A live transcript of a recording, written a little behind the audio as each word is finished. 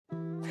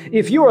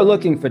If you are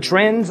looking for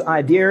trends,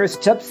 ideas,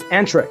 tips,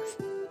 and tricks,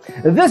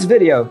 this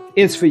video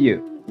is for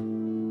you.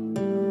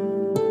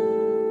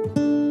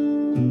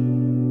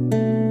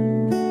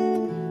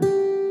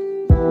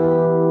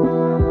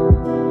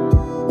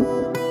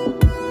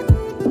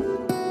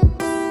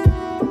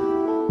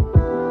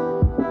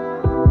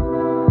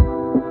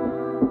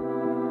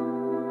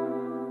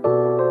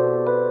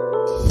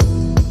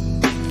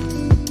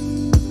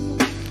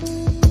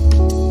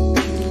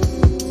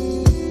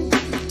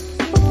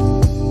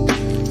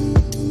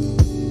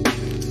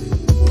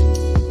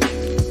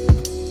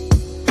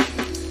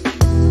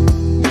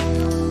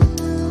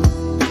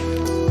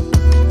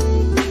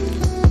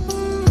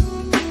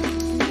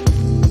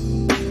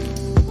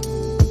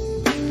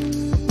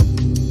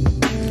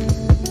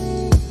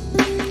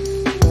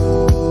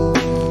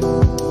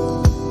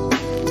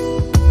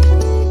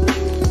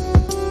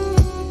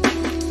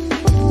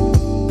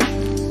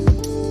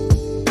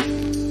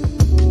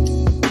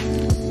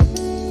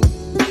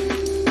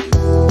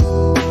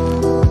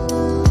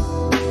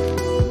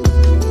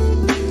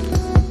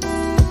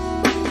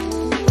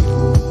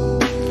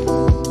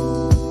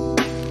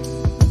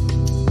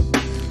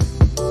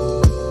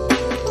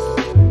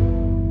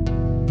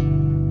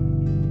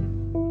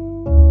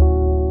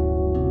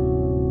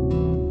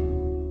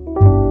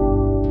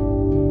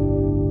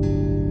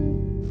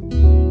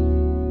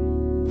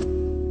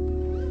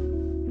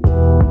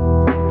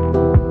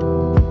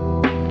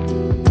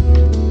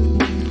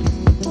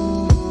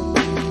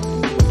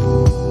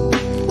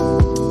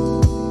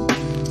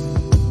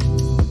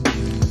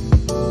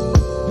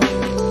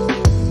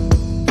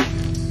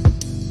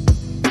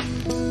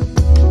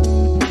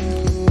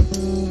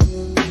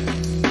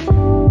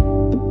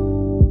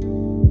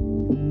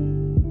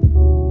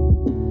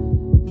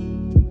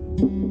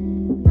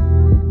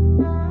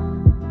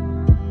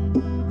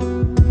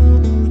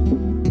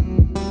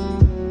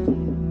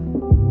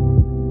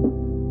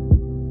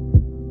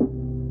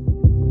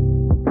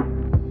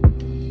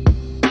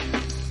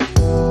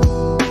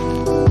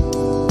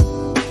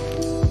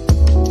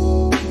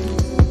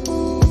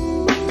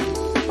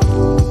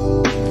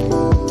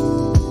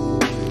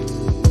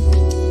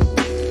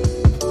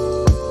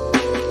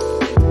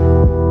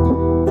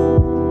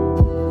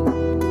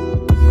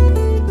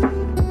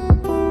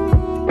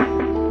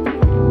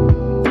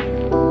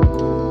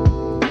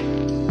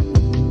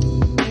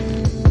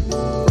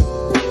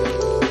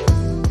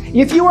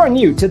 If you are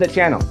new to the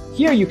channel,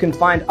 here you can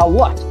find a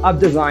lot of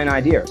design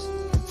ideas.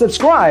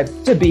 Subscribe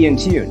to be in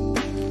tune.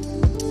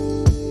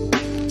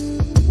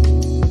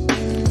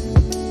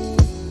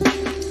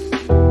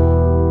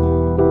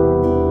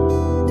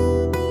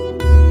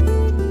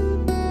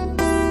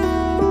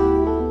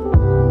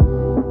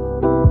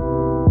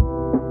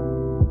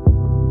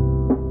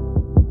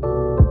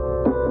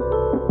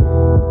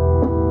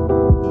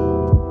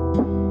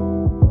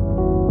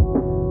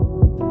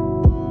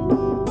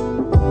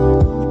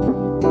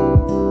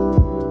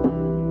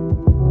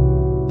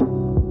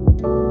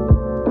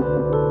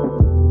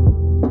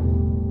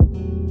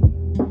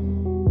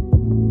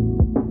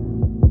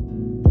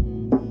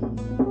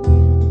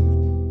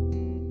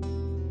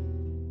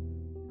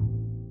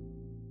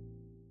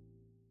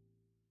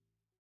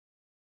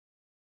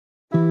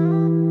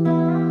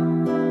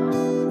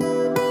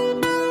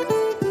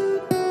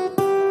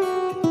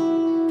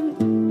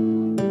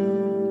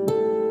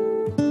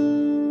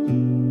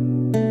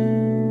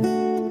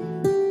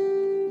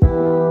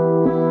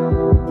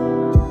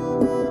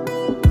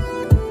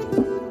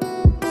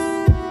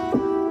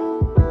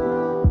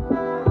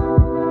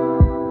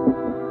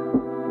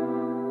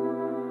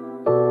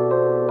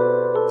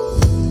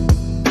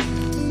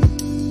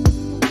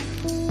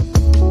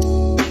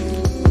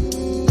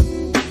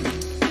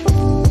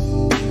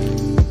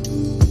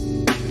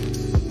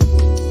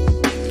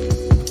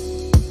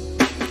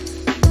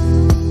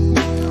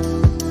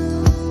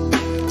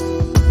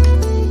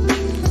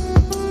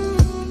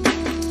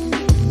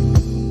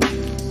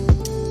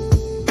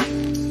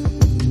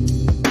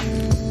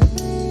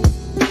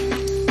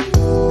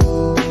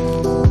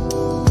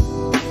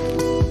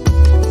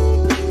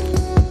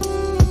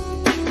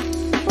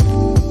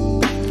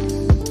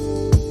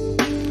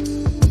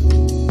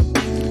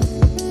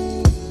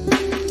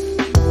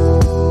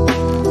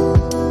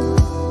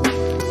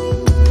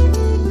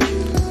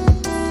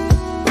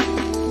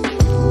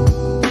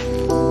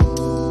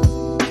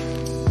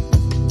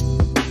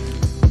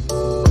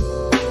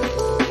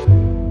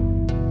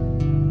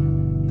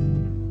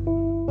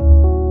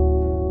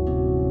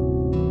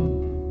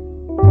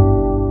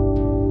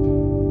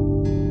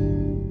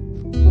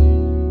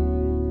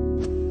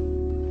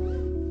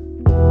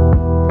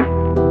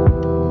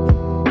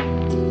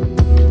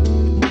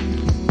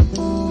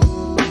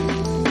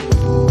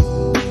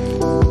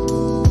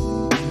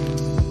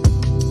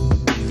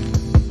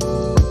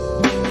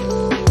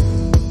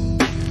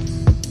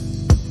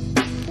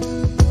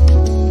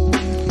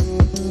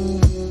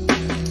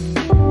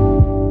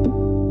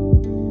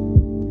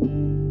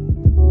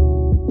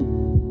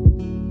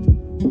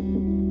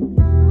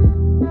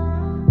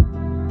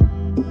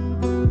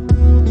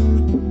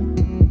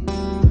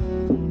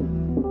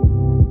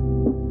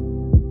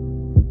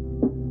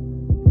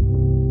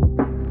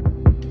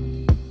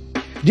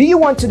 Do you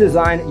want to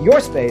design your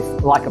space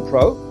like a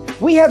pro?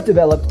 We have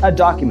developed a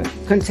document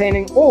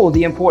containing all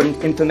the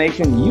important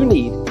information you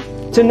need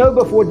to know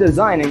before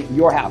designing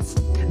your house.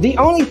 The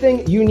only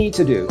thing you need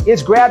to do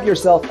is grab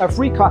yourself a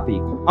free copy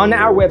on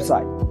our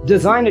website,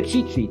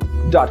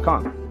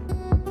 designacheatsheet.com.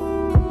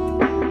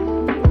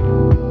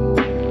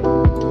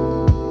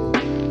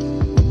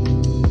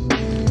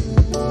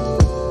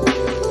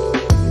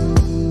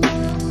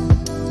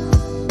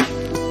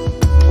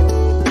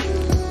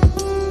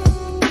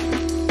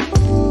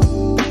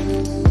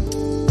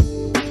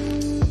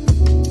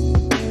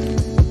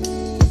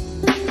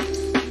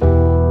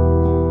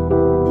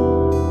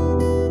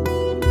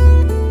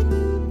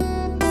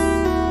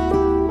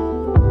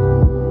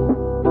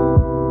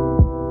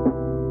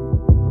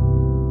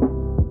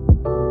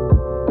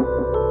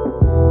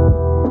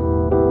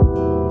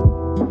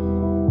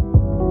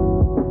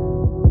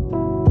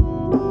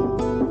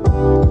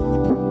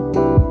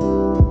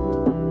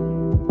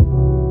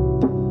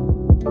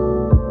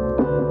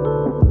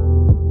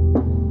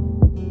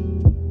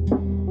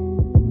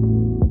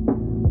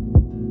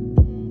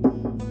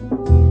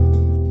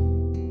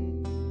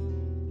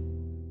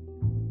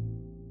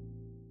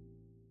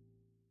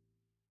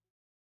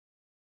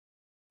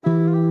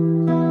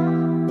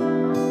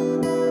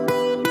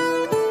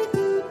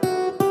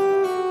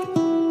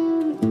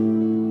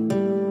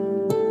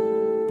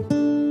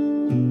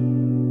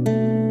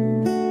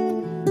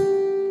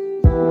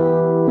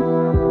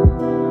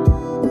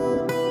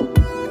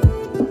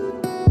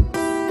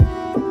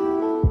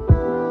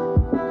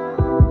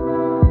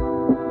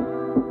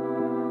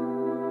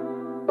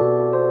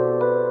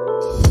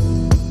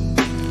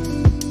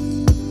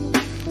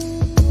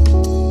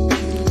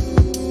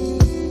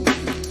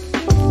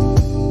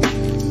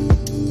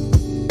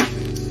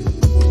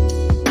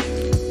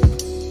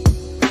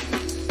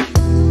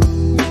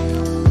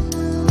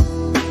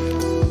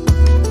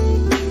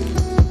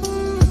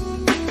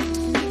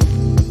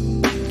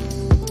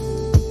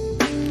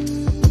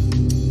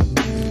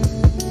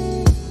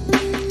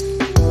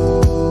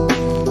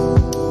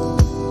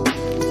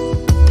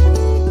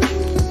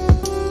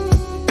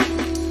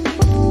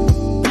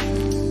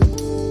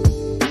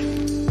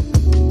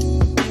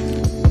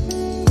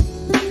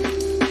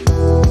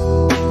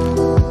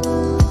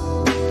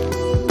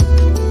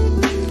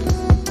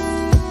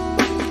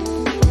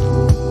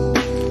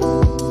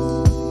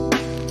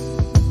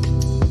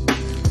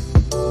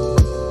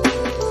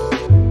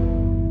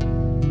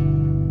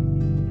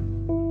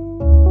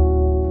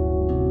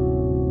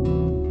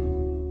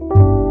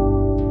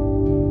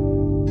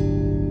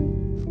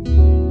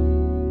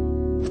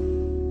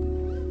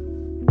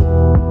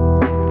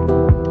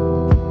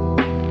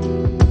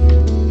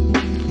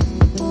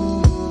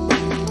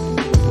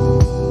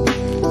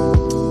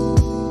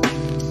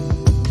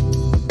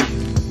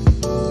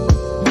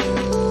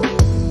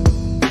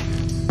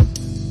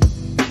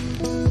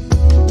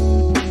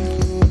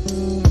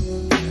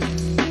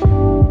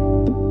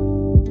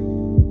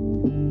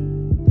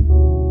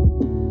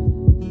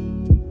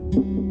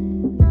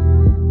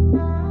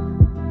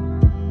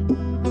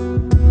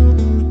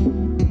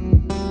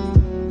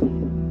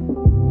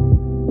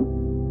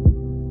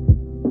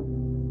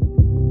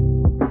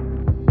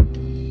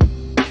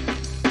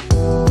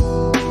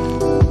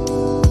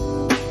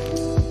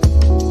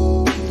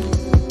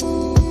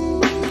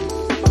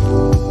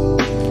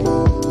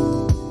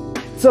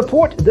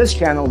 Support this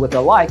channel with a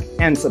like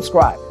and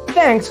subscribe.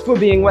 Thanks for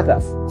being with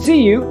us.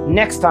 See you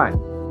next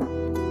time.